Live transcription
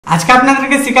আজকে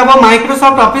আপনাদেরকে শেখাবো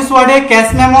মাইক্রোসফট অফিস ওয়ার্ডে ক্যাশ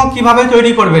মেমো কিভাবে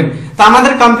তৈরি করবেন। তো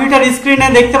আমাদের কম্পিউটার স্ক্রিনে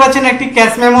দেখতে পাচ্ছেন একটি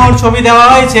ক্যাশ মেমোর ছবি দেওয়া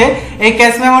হয়েছে। এই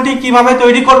ক্যাশ মেমোটি কিভাবে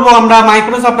তৈরি করব আমরা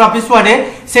মাইক্রোসফট অফিস ওয়ার্ডে,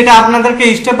 সেটা আপনাদেরকে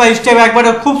স্টেপ বাই স্টেপ একবারে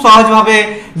খুব সহজভাবে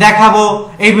দেখাবো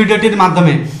এই ভিডিওটির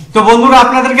মাধ্যমে। তো বন্ধুরা,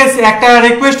 আপনাদেরকে একটা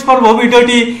রিকোয়েস্ট করব,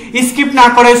 ভিডিওটি স্কিপ না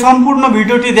করে সম্পূর্ণ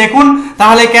ভিডিওটি দেখুন,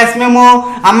 তাহলে ক্যাশ মেমো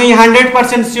আমি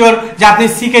 100% শিওর যে আপনি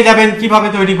শিখে যাবেন কিভাবে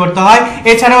তৈরি করতে হয়।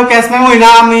 এছাড়াও ক্যাশ মেমোই না,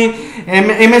 আমি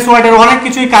এমএস ওয়ার্ডের অনেক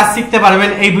কিছুই কাজ শিখতে পারবেন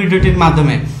এই ভিডিওটির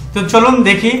মাধ্যমে। তো চলুন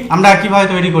দেখি আমরা কিভাবে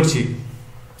তৈরি করছি।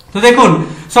 তো দেখুন,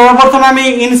 সর্বপ্রথমে আমি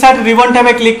ইনসার্ট রিবন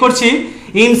ট্যাবে ক্লিক করছি।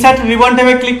 ইনসার্ট রিবন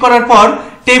ট্যাবে ক্লিক করার পর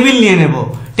টেবিল নিয়ে নেব।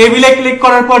 টেবিলে ক্লিক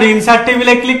করার পর ইনসার্ট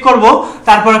টেবিলে ক্লিক করব,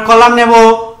 তারপর কলাম নেব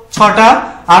 6টা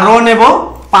আর রো নেব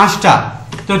 5টা।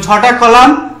 তো 6টা কলাম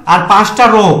আর 5টা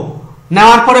রো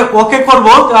নেওয়ার পরে ওকে করব।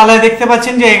 তাহলে দেখতে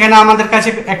পাচ্ছেন যে এখানে আমাদের কাছে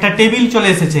একটা টেবিল চলে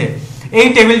এসেছে। এই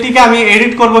টেবিলটিকে আমি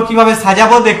এডিট করব, কিভাবে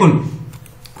সাজাবো দেখুন।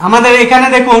 আমাদের এখানে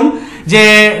দেখুন যে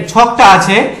ছকটা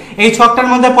আছে, এই ছকটার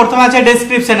মধ্যে প্রথমে আছে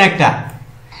ডেসক্রিপশন,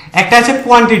 একটা আছে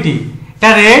কোয়ান্টিটি, একটা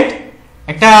রেট,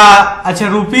 একটা আছে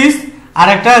রুপিস, আর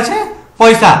একটা আছে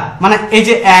পয়সা। মানে এই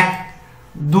যে 1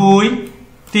 2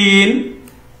 3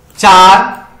 4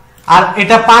 আর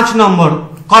এটা 5 নম্বর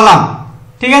কলাম,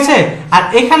 ঠিক আছে। আর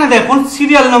এখানে দেখুন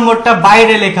সিরিয়াল নম্বরটা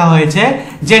বাইরে লেখা হয়েছে,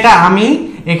 যেটা আমি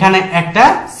এখানে একটা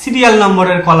সিরিয়াল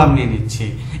নম্বরের কলাম নিয়ে নিচ্ছি।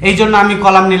 এই জন্য আমি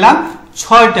কলাম নিলাম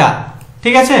 6টা,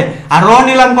 ঠিক আছে। আর রো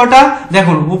নিলাম কটা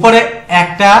দেখুন, উপরে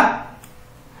একটা,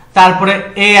 তারপরে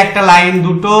এই একটা লাইন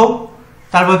দুটো,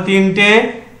 তারপর 3টে,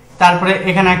 তারপরে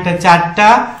এখানে একটা 4টা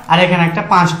আর এখানে একটা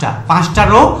 5টা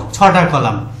রো 6টা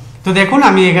কলাম। তো দেখুন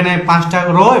আমি এখানে 5টা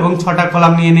রো এবং 6টা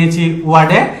কলাম নিয়ে নিয়েছি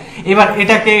ওয়ার্ডে। এবার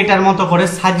এটাকে এটার মতো করে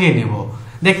সাজিয়ে নেব।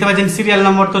 দেখতে পাচ্ছেন সিরিয়াল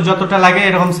নম্বর তো যতটা লাগে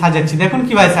এরকম সাজাচ্ছি। দেখুন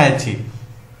কিভাবে সাজাচ্ছি।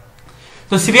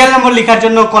 তো সিরিয়াল নম্বর লেখার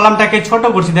জন্য কলামটাকে ছোট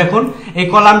করছি। দেখুন এই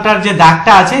কলামটার যে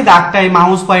দাগটা আছে, দাগটা এই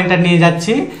মাউস পয়েন্টার নিয়ে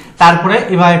যাচ্ছি, তারপরে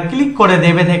এবার ক্লিক করে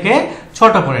দেবে থেকে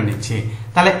ছোট করে নিচ্ছি।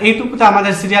 তাহলে এইটুকুতে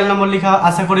আমাদের সিরিয়াল নম্বর লেখা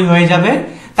আশা করি হয়ে যাবে।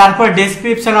 তারপর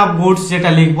ডেসক্রিপশন অফ গুডস যেটা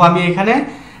লিখবো আমি এখানে,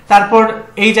 তারপর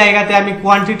এই জায়গাতে আমি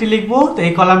কোয়ান্টিটি লিখবো। তো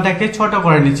এই কলামটাকে ছোট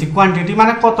করে নিচ্ছি, কোয়ান্টিটি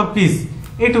মানে কত পিস,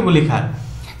 এইটুকু লেখার।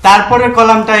 তারপরে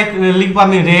কলামটায় লিখবো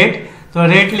আমি রেট, তো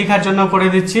রেট লেখার জন্য করে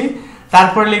দিচ্ছি।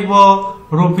 তারপরে লিখবো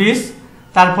রুপিস,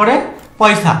 তারপরে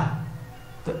পয়সা,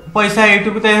 পয়সা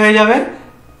এইটুকুতে হয়ে যাবে।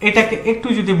 এটাকে একটু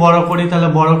যদি বড় করি তাহলে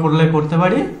বড় করলে করতে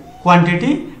পারি,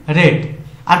 কোয়ান্টিটি, রেট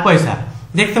আর পয়সা।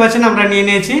 দেখতে পাচ্ছেন আমরা নিয়ে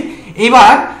নিয়েছি।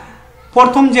 এবার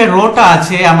প্রথম যে রোটা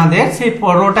আছে আমাদের, সেই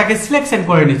রোটাকে সিলেকশন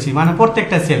করে নিচ্ছি, মানে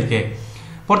প্রত্যেকটা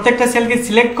সেলকে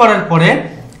সিলেক্ট করার পরে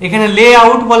এখানে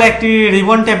লেআউট বলে একটি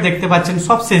রিবন ট্যাব দেখতে পাচ্ছেন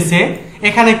সব শেষে,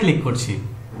 এখানে ক্লিক করছি।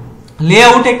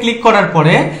 লেআউটে ক্লিক করার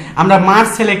পরে আমরা মার্জ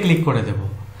সেলে ক্লিক করে দেব।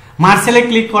 মার্জ সেলে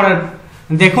ক্লিক করার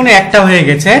দেখুন একটা হয়ে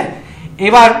গেছে।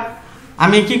 এবার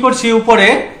আমি কি করছি, উপরে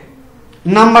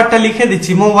নাম্বারটা লিখে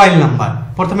দিচ্ছি, মোবাইল নাম্বার।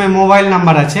 প্রথমে মোবাইল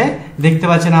নাম্বার আছে, দেখতে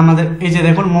পাচ্ছেন আমাদের এই যে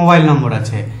দেখুন মোবাইল নম্বর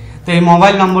আছে। তো এই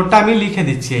মোবাইল নম্বরটা আমি লিখে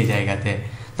দিচ্ছি এই জায়গাতে।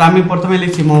 তো আমি প্রথমে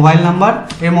লিখছি মোবাইল নাম্বার,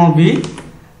 MOB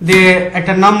দিয়ে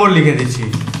একটা নম্বর লিখে দিচ্ছি,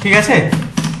 ঠিক আছে।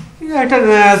 একটা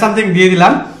সামথিং দিয়ে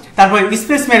দিলাম। তারপর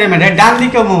স্পেস মেরে মেরে ডান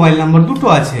দিকেও মোবাইল নম্বর দুটো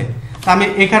আছে, তো আমি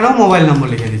এখানেও মোবাইল নম্বর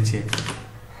লিখে দিচ্ছি,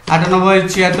 98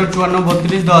 76 54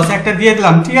 32 10 একটা দিয়ে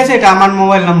দিলাম, ঠিক আছে। এটা আমার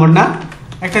মোবাইল নম্বর না,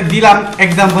 একটা দিলাম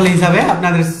এক্সাম্পল হিসাবে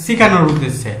আপনাদের শেখানোর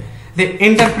উদ্দেশ্যে।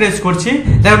 এন্টার প্রেস করছি,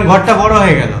 দেখুন ঘরটা বড়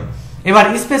হয়ে গেল। এবার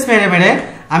স্পেস মেরে মেরে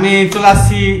আমি চলে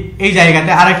আসছি এই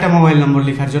জায়গাতে আরেকটা মোবাইল নম্বর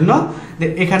লেখার জন্য।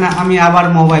 এখানে আমি আবার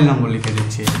মোবাইল নম্বর লিখে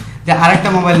দিচ্ছি, যে আরেকটা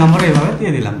মোবাইল নম্বর এইভাবে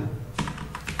দিয়ে দিলাম,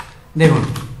 দেখুন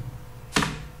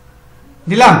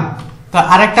দিলাম। তো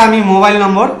আরেকটা আমি মোবাইল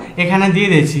নম্বর এখানে দিয়ে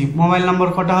দিয়েছি। মোবাইল নম্বর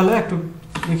কটা হলো একটু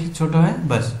দেখি, ছোট হয়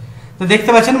বাস। তো দেখতে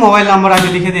পাচ্ছেন মোবাইল নম্বর আমি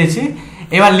লিখে দিয়েছি।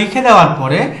 এবার লিখে দেওয়ার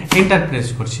পরে এন্টার প্রেস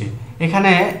করছি।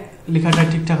 এখানে লেখাটা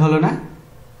ঠিকঠাক হলো না,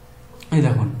 এই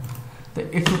দেখুন। তো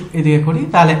একটু এদিকে করি,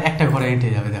 তাহলে একটা ঘরে এঁটে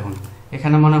যাবে। দেখুন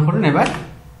এখানে মনে করুন এবার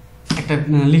একটা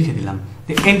লিখে দিলাম,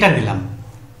 এন্টার দিলাম,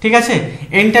 ঠিক আছে।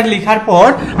 এন্টার লেখার পর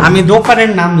আমি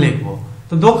দোকানের নাম লিখবো।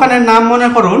 তো দোকানের নাম মনে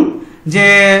করুন যে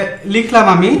লিখলাম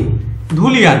আমি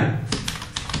ধুলিয়ান,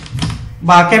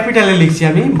 বা ক্যাপিটালে লিখছি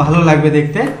আমি, ভালো লাগবে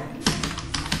দেখতে,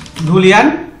 Dhulian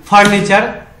furniture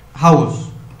house,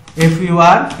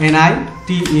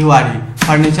 FURNITURE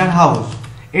furniture house,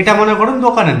 এটা মনে করুন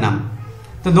দোকানের নাম।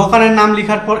 তো দোকানের নাম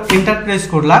লেখার পর এন্টার প্রেস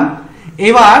করলাম।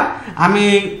 এবার আমি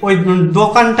ওই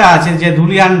দোকানটা আছে যে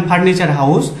ধুলিয়ান ফার্নিচার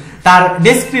হাউস, তার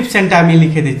ডেসক্রিপশনটা আমি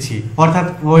লিখে দিচ্ছি, অর্থাৎ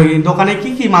ওই দোকানে কি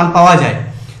কি মাল পাওয়া যায়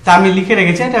তা আমি লিখে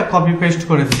রেখেছি। এটা কপি পেস্ট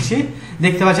করে দিচ্ছি,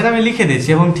 দেখতে পাচ্ছেন আমি লিখে দিয়েছি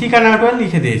এবং ঠিকানাটা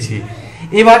লিখে দিয়েছি।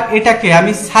 এবার এটাকে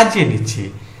আমি সাজিয়ে নিচ্ছি।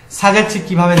 সাজাচ্ছি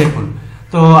কিভাবে দেখুন। তো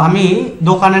তো আমি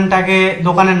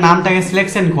দোকানের নামটাকে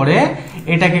সিলেকশন করে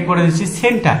এটাকে করে দিচ্ছি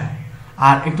সেন্টার,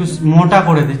 আর একটু মোটা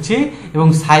করে দিচ্ছি এবং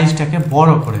সাইজটাকে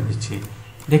বড় করে দিচ্ছি,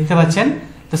 দেখতে পাচ্ছেন।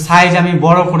 তো সাইজ আমি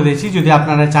বড় করে দিচ্ছি। যদি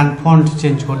আপনারা চান ফন্ট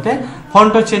চেঞ্জ করতে,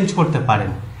 ফন্টও চেঞ্জ করতে পারেন,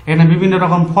 এখানে বিভিন্ন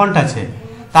রকম ফন্ট আছে।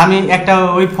 তা আমি একটা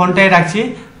ওই ফন্টটাই রাখছি,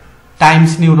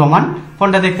 টাইমস নিউ রোমান,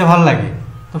 ফন্টটা দেখতে ভালো লাগে,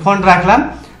 তো ফন্ট রাখলাম।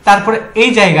 তারপরে এই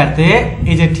জায়গাতে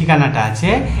এই যে ঠিকানাটা আছে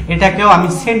এটাকেও আমি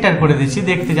সেন্টার করে দিচ্ছি,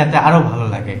 দেখতে যাতে আরো ভালো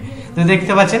লাগে। তো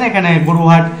দেখতে পাচ্ছেন এখানে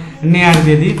গুরুহাট নেয়ার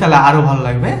দিয়ে দিই, তাহলে আরো ভালো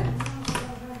লাগবে।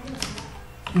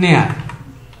 নেয়ার,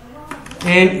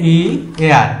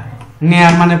 NEAR,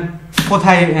 নেয়ার মানে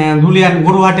কোথায়, ধুলিয়ান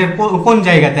গুরুহাটের কোন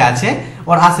জায়গাতে আছে,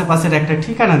 ওর আশেপাশের একটা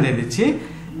ঠিকানা দিয়ে দিচ্ছি,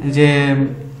 যে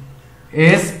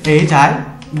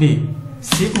SHIB,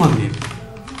 শিব মন্দির,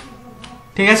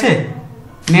 ঠিক আছে,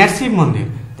 নেয়ার শিব মন্দির,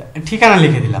 ঠিকানা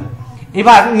লিখে দিলাম।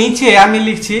 এবার নিচে আমি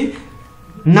লিখছি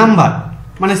নাম্বার,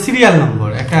 মানে সিরিয়াল নম্বর,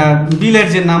 একটা বিলের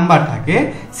যে নাম্বার থাকে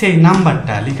সেই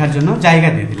নাম্বারটা লেখার জন্য জায়গা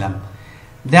দিয়ে দিলাম।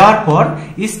 দেওয়ার পর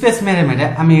স্পেস মেরে মেরে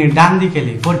আমি ডান দিকে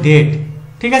লিখবো ডেট,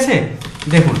 ঠিক আছে।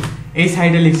 দেখুন এই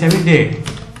সাইডে লিখছি আমি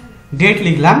ডেট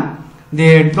লিখলাম,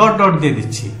 দিয়ে ডট ডট দিয়ে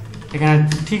দিচ্ছি এখানে,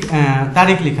 ঠিক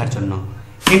তারিখ লেখার জন্য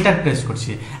এন্টার প্রেস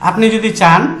করছি। আপনি যদি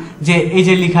চান যে এই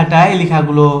যে লেখাটা, এই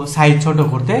লেখাগুলো সাইজ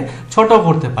ছোট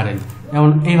করতে পারেন,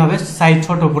 যেমন এইভাবে সাইজ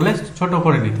ছোট করলে ছোট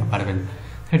করে নিতে পারবেন,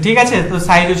 ঠিক আছে। তো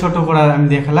সাইজও ছোট করার আমি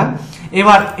দেখালাম।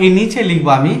 এবার এই নিচে লিখবো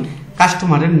আমি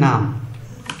কাস্টমারের নাম,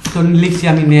 তো লিখছি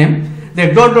আমি নেম,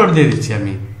 ডট ডট দিয়ে দিচ্ছি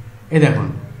আমি, এই দেখুন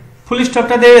ফুল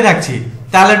স্টপটা দিয়ে থাকছি,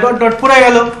 তাহলে ডট ডট পড়ে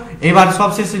গেল। এবার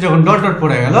সবশেষে যখন ডট ডট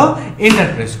পড়ে গেল এন্টার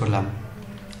প্রেস করলাম,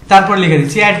 তারপর লিখে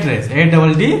দিচ্ছি অ্যাড্রেস,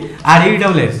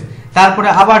 ADDRESS, তারপরে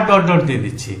আবার ডট ডট দিয়ে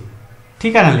দিচ্ছি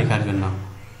ঠিকানা লেখার জন্য।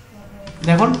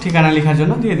 দেখুন ঠিকানা লেখার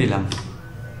জন্য দিয়ে দিলাম,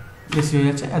 বেশি হয়ে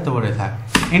যাচ্ছে, এত বড় থাক,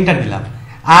 এন্টার দিলাম।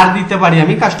 আর দিতে পারি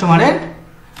আমি কাস্টমারের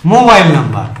মোবাইল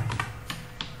নাম্বার,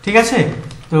 ঠিক আছে।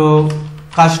 তো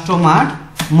কাস্টমার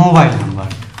মোবাইল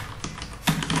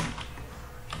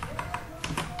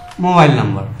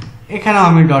নাম্বার এখানেও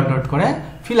আমি ডট ডট করে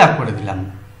ফিল আপ করে দিলাম।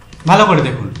 ভালো করে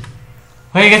দেখুন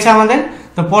হয়ে গেছে আমাদের।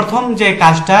 তো প্রথম যে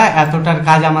কাজটা, এতটার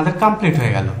কাজ আমাদের কমপ্লিট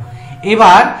হয়ে গেল।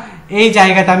 এবার এই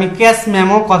জায়গাতে আমি ক্যাশ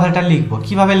মেমো কথাটা লিখবো,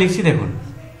 কিভাবে লিখছি দেখুন।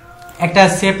 একটা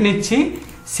শেপ নিচ্ছি,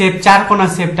 চার কোণা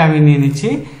শেপটা আমি নিয়ে নিচ্ছি,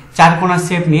 চার কোণা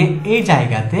শেপ নিয়ে এই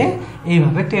জায়গাতে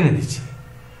এইভাবে টেনে দিচ্ছি,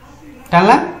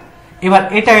 টানলাম। এবার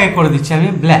এটাকে করে দিচ্ছি আমি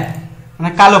ব্ল্যাক, মানে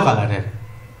কালো কালারের,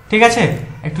 ঠিক আছে।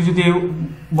 একটু যদি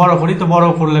বড় করি তো বড়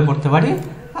করলে করতে পারি,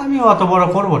 আমি অত বড়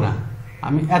করব না,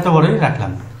 আমি এত বড়ই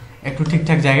রাখলাম, একটু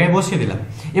ঠিকঠাক জায়গায় বসিয়ে দিলাম।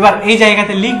 এবার এই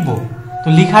জায়গাতে লিখবো, তো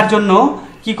লিখার জন্য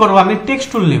কি করব, আমি টেক্সট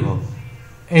টুল নেব,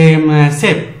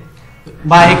 শেপ,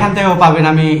 বা এখান থেকেও পাবেন,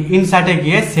 আমি ইনসার্টে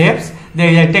গিয়ে শেপস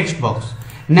দিয়ে টেক্সট বক্স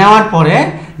নেওয়ার পরে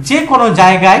যে কোনো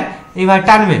জায়গায় এবার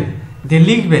টানবেন, দিয়ে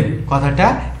লিখবেন কথাটা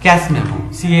cash memo,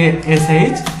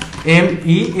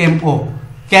 CASHMEMO,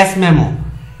 cash memo.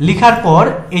 লিখার পর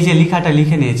এই যে লেখাটা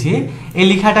লিখে নিয়েছি, এই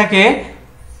লেখাটাকে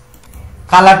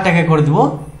কালারটাকে করে দিব,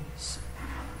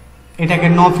 এটাকে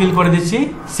নো ফিল করে দিচ্ছি,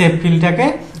 শেপ ফিলটাকে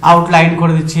আউটলাইন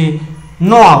করে দিচ্ছি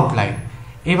নো আউটলাইন।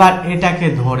 এবার এটাকে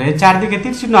ধরে চারদিকে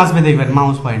তীর চিহ্ন আসবে দেখবেন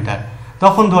মাউস পয়েন্টার,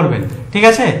 তখন ধরবেন, ঠিক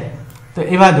আছে। তো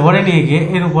এবার ধরে নিয়ে গিয়ে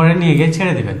এর উপরে নিয়ে গিয়ে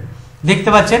ছেড়ে দিবেন, দেখতে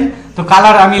পাচ্ছেন। তো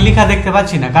কালার আমি লেখা দেখতে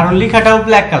পাচ্ছি না, কারণ লেখাটাও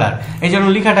ব্ল্যাক কালার, এই জন্য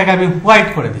লেখাটাকে আমি হোয়াইট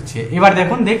করে দিচ্ছি। এবার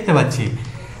দেখুন দেখতে পাচ্ছি।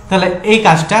 তাহলে এই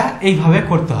কাজটা এইভাবে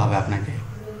করতে হবে আপনাকে।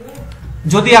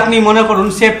 যদি আপনি মনে করুন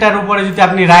শেপটার উপরে যদি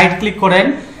আপনি রাইট ক্লিক করেন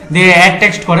দিয়ে অ্যাড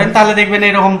টেক্সট করেন, তাহলে দেখবেন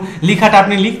এরকম লেখাটা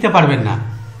আপনি লিখতে পারবেন না,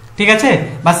 ঠিক আছে,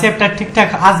 বা শেপটা ঠিকঠাক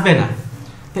আসবে না।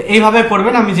 তো এইভাবে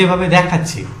করবেন আমি যেভাবে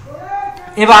দেখাচ্ছি।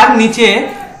 এবার নিচে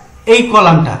এই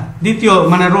কলামটা, দ্বিতীয়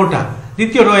মানে রোটা,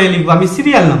 দ্বিতীয় রোয়ে লিখবো আমি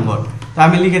সিরিয়াল নম্বর, তো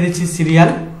আমি লিখে দিচ্ছি সিরিয়াল,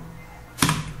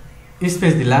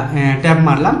 স্পেস দিলাম, ট্যাব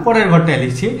মারলাম, পরের ঘরটায়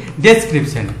লিখছি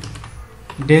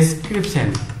ডেসক্রিপশন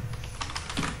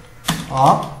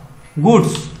অফ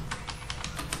গুডস,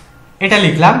 এটা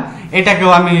লিখলাম।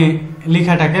 এটাকেও আমি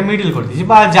লেখাটাকে মিডিল করে দিচ্ছি,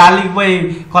 বা যা লিখবো এই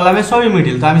কলামে সবই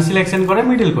মিডিল, তো আমি সিলেকশন করে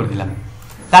মিডিল করে দিলাম।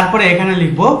 তারপরে এখানে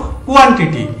লিখবো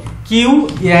কোয়ান্টিটি,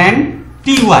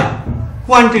 QUANTY,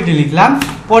 কোয়ান্টিটি লিখলাম।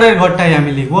 পরের ঘরটায়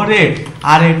আমি লিখবো রেট,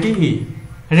 RATE,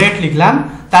 রেট লিখলাম।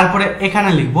 তারপরে এখানে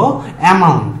লিখবো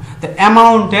অ্যামাউন্ট, তো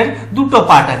অ্যামাউন্টের দুটো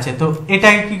পার্ট আছে, তো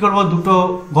এটাকে কি করব, দুটো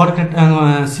ঘরকে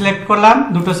সিলেক্ট করলাম,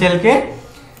 দুটো সেলকে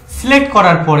সিলেক্ট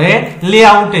করার পরে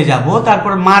লেআউটে যাব,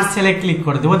 তারপর মার্জ সেলে ক্লিক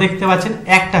করে দেবো, দেখতে পাচ্ছেন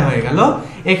একটা হয়ে গেল।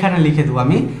 এখানে লিখে দেবো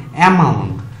আমি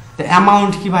অ্যামাউন্ট, তো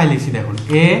অ্যামাউন্ট কিভাবে লিখছি দেখুন,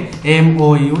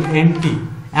 AMOUNT,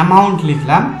 অ্যামাউন্ট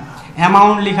লিখলাম।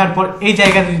 অ্যামাউন্ট লেখার পর এই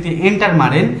জায়গাতে যদি এন্টার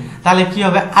মারেন তাহলে কি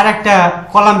হবে, আর একটা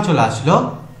কলাম চলে আসলো,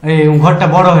 এই ঘরটা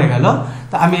বড় হয়ে গেল।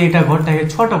 তো আমি এটা ঘরটাকে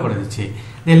ছোট করে দিচ্ছি,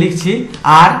 দিয়ে লিখছি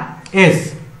আর এস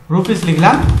রুপিস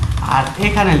লিখলাম, আর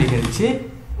এখানে লিখে দিচ্ছি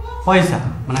পয়সা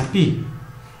মানে পি।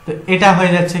 তো এটা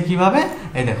হয়ে যাচ্ছে কিভাবে,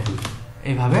 এই দেখুন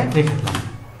এইভাবে রেখে দিলাম,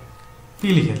 পি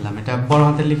লিখে দিলাম, এটা বড়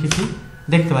হাতে লিখেছি,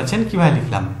 দেখতে পাচ্ছেন কিভাবে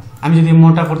লিখলাম। আমি যদি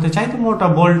মোটা করতে চাই তো মোটা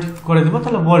বোল্ড করে দেবো,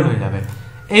 তাহলে বোল্ড হয়ে যাবে।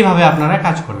 এইভাবে আপনারা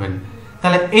কাজ করবেন।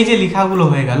 তাহলে এই যে লেখাগুলো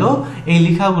হয়ে গেল, এই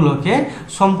লেখাগুলোকে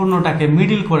সম্পূর্ণটাকে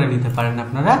মিডিল করে নিতে পারেন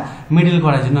আপনারা। মিডিল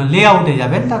করার জন্য লেআউটে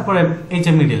যাবেন, তারপরে এই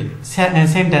যে মিডিল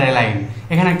সেন্টারে লাইন,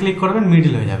 এখানে ক্লিক করবেন,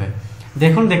 মিডিল হয়ে যাবে।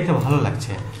 দেখুন দেখতে ভালো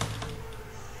লাগছে,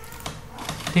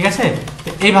 ঠিক আছে।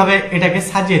 এইভাবে এটাকে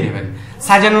সাজিয়ে দেবেন।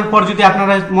 সাজানোর পর যদি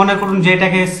আপনারা মনে করুন যে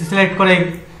এটাকে সিলেক্ট করে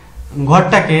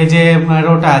ঘরটাকে যে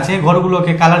রোটা আছে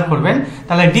ঘরগুলোকে কালার করবেন,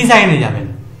 তাহলে ডিজাইনে যাবেন,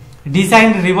 ডিজাইন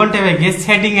রিবন ট্যাবে গিয়ে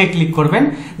সেটিং এ ক্লিক করবেন,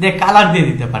 দিয়ে কালার দিয়ে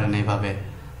দিতে পারেন এইভাবে।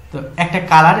 তো একটা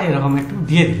কালার এরকম একটু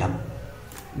দিয়ে দিলাম।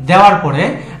 দেওয়ার পরে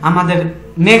আমাদের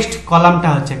নেক্সট কলামটা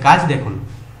হচ্ছে কাজ। দেখুন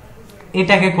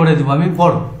এটাকে করে দেবো আমি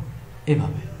বড়,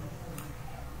 এইভাবে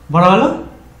বড় হলো,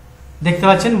 দেখতে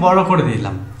পাচ্ছেন বড় করে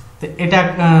দিলাম। তো এটা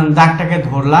দাগটাকে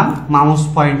ধরলাম মাউস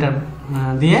পয়েন্টার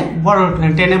দিয়ে বড়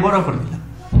টেনে বড় করে দিলাম,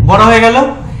 বড় হয়ে গেল।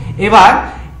 এবার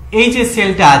এই যে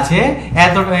সেলটা আছে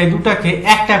এই দুটাকে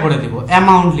একটা করে দেব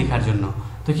অ্যামাউন্ট লেখার জন্য।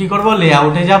 তো কি করব,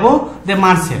 লেআউটে যাব, দিয়ে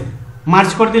মার্জ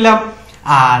করে দিলাম।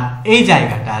 আর এই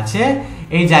জায়গাটা আছে,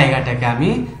 এই জায়গাটাকে আমি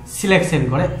সিলেকশন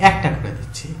করে একটা করে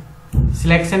দিচ্ছি,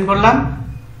 সিলেকশন করলাম,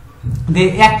 দিয়ে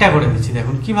একটা করে দিচ্ছি।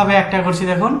 দেখুন কিভাবে একটা করছি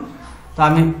দেখুন। তো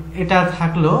আমি এটা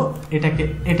থাকলো,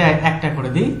 এটা একটা করে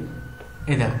দিই।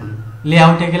 এই দেখুন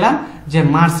লেআউটে গেলাম, যে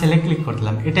মার্জ সেলে ক্লিক করে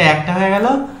দিলাম, এটা একটা হয়ে গেল।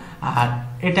 আর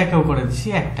এটাকেও করে দিচ্ছি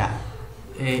একটা,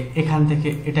 এখান থেকে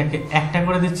এটাকে একটা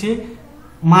করে দিচ্ছি,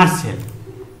 মার্জ সেল,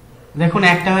 দেখুন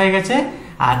একটা হয়ে গেছে।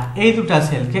 আর এই দুটা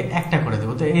সেলকে একটা করে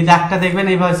দেবো। তো এই দাগটা দেখবেন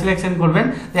এইভাবে সিলেকশন করবেন,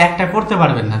 তো একটা করতে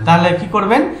পারবেন না, তাহলে কি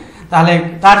করবেন, তাহলে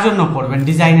তার জন্য করবেন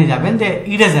ডিজাইনে যাবেন, যে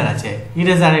ইরেজার আছে,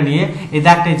 ইরেজারে নিয়ে এই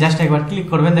দাগটাই জাস্ট একবার ক্লিক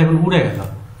করবেন, দেখুন উড়ে গেল,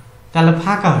 তাহলে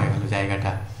ফাঁকা হয়ে গেল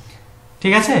জায়গাটা,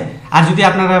 ঠিক আছে। আর যদি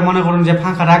আপনারা মনে করুন যে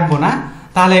ফাঁকা রাখবো না,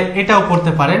 তাহলে এটাও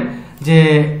করতে পারেন, যে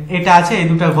এটা আছে এই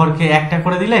দুটা ঘরকে একটা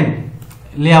করে দিলেন,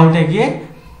 লেআউটে গিয়ে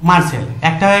মার্জ সেল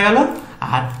একটা হয়ে গেল।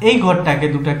 আর এই ঘরটাকে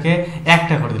দুটাকে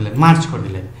একটা করে দিলেন, মার্জ করে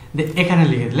দিলেন, এখানে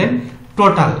লিখে দিলেন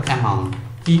total amount,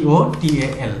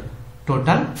 TOTAL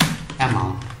total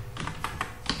amount,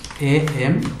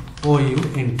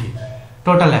 AMOUNT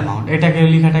total amount. এটাকে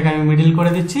লেখাটাকে আমি মিডিল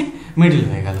করে দিচ্ছি, মিডিল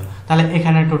হয়ে গেল। তাহলে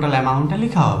এখানে টোটাল অ্যামাউন্টটা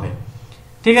লেখা হবে,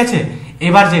 ঠিক আছে।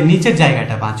 এবার যে নিচের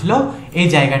জায়গাটা বাঁচলো, এই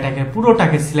জায়গাটাকে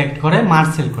পুরোটাকে সিলেক্ট করে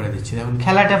মার্সেল করে দিচ্ছি। দেখুন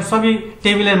খেলা ট্যাব সবই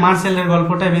টেবিলের মার্সেলের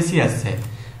গল্পটা বেশি আসছে,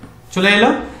 চলে এলো।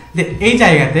 এই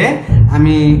জায়গাতে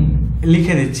আমি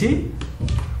লিখে দিচ্ছি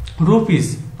রুপিস,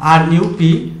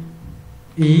 RUPES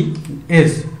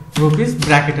রুপিস,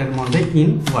 ব্র্যাকেটের মধ্যে ইন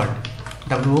ওয়ার্ড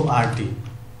WORD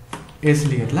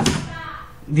লিখে দিলাম,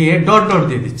 দিয়ে ডট ডট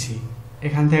দিয়ে দিচ্ছি।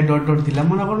 এখান থেকে ডট ডট দিলাম,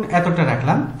 মনে করুন এতটা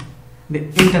রাখলাম, দিয়ে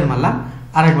এন্টার মারলাম,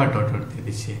 আরেকবার ডট ডট দিয়ে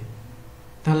দিচ্ছি।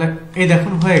 তাহলে এই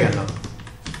দেখুন হয়ে গেল,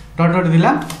 ডট ডট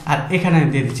দিলাম। আর এখানে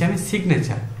দিয়ে দিচ্ছি আমি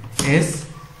সিগনেচার,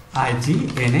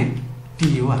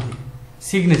 SIGNATUR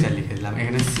সিগনেচার লিখে দিলাম,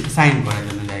 এখানে সাইন করার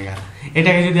জন্য জায়গা।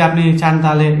 এটাকে যদি আপনি চান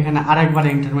তাহলে এখানে আরেকবার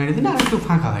এন্টার মেরে দিন, আর একটু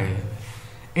ফাঁকা হয়ে যাবে।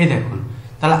 এই দেখুন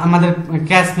তাহলে আমাদের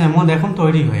ক্যাশ মেমো দেখুন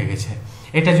তৈরি হয়ে গেছে।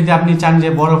 এটা যদি আপনি চান যে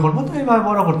বড় করবো, তো এইভাবে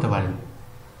বড় করতে পারেন,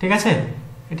 ঠিক আছে।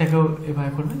 এটাকেও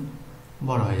এভাবে করবেন,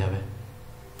 বড় হয়ে যাবে।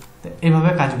 তো এইভাবে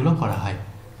কাজগুলো করা হয়।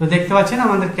 তো দেখতে পাচ্ছেন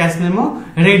আমাদের ক্যাশ মেমো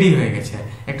রেডি হয়ে গেছে।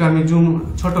 একটু আমি জুম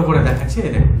ছোট করে দেখাচ্ছি,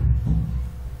 এই দেখুন।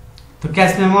 তো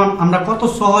ক্যাশ মেমো আমরা কত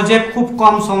সহজে খুব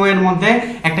কম সময়ের মধ্যে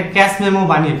একটা ক্যাশ মেমো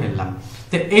বানিয়ে ফেললাম।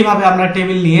 তো এইভাবে আমরা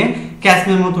টেবিল নিয়ে ক্যাশ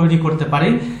মেমো তৈরি করতে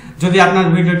পারি। যদি আপনার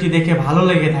ভিডিওটি দেখে ভালো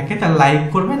লেগে থাকে তাহলে লাইক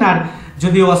করবেন, আর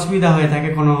যদি অসুবিধা হয়ে থাকে,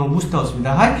 কোনো বুঝতে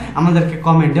অসুবিধা হয়, আমাদেরকে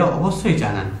কমেন্টে অবশ্যই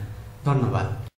জানান। ধন্যবাদ।